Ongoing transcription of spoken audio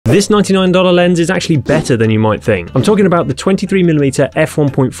This $99 lens is actually better than you might think. I'm talking about the 23mm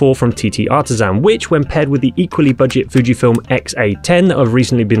f1.4 from TT Artisan, which when paired with the equally budget Fujifilm X-A10 that I've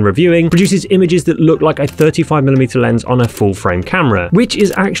recently been reviewing, produces images that look like a 35mm lens on a full frame camera, which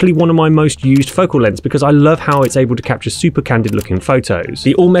is actually one of my most used focal lengths because I love how it's able to capture super candid looking photos.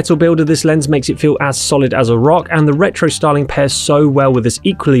 The all metal build of this lens makes it feel as solid as a rock, and the retro styling pairs so well with this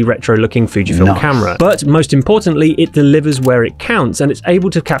equally retro looking Fujifilm camera. But most importantly, it delivers where it counts, and it's able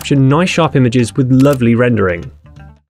to capture nice sharp images with lovely rendering.